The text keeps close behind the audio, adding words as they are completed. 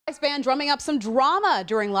Band drumming up some drama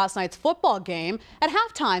during last night's football game. At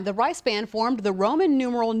halftime, the Rice Band formed the Roman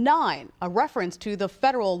numeral 9, a reference to the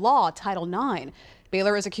federal law Title IX.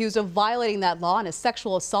 Baylor is accused of violating that law in a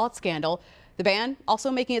sexual assault scandal. The band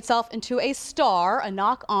also making itself into a star, a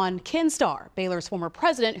knock on Ken Starr, Baylor's former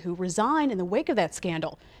president, who resigned in the wake of that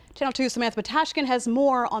scandal. Channel 2's Samantha Patashkin has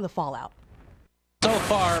more on the fallout. So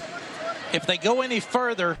far, if they go any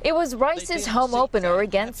further... It was Rice's home opener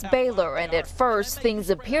against Baylor, and at first things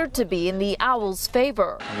appeared to be in the Owls'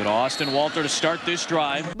 favor. With Austin Walter to start this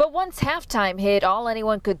drive. But once halftime hit, all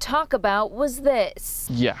anyone could talk about was this.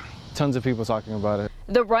 Yeah, tons of people talking about it.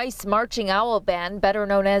 The Rice Marching Owl Band, better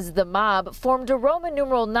known as the Mob, formed a Roman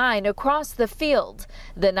numeral 9 across the field.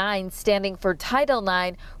 The 9 standing for Title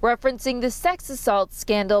IX, referencing the sex assault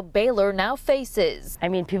scandal Baylor now faces. I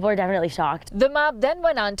mean, people are definitely shocked. The Mob then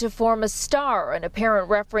went on to form a star, an apparent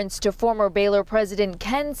reference to former Baylor president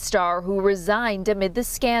Ken Starr, who resigned amid the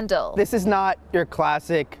scandal. This is not your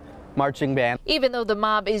classic marching band. Even though the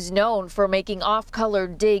Mob is known for making off-color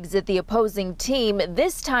digs at the opposing team,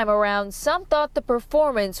 this time around some thought the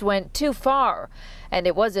performance went too far. And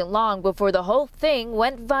it wasn't long before the whole thing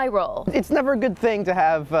went viral. It's never a good thing to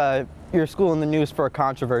have your school in the news for a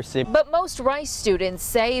controversy. But most Rice students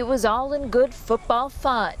say it was all in good football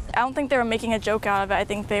fun. I don't think they were making a joke out of it. I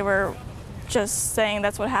think they were just saying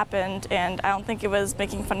that's what happened, and I don't think it was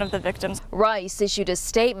making fun of the victims. Rice issued a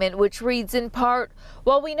statement which reads in part,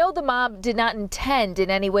 "While we know the Mob did not intend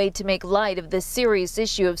in any way to make light of the serious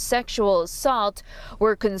issue of sexual assault,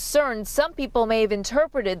 we're concerned some people may have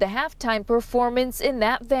interpreted the halftime performance in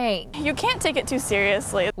that vein." You can't take it too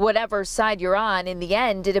seriously. Whatever side you're on, in the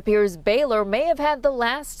end, it appears Baylor may have had the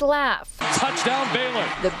last laugh. Touchdown Baylor.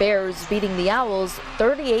 The Bears beating the Owls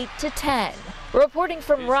 38-10. Reporting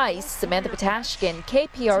from Rice, Samantha Patashkin,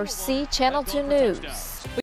 KPRC Channel 2 News.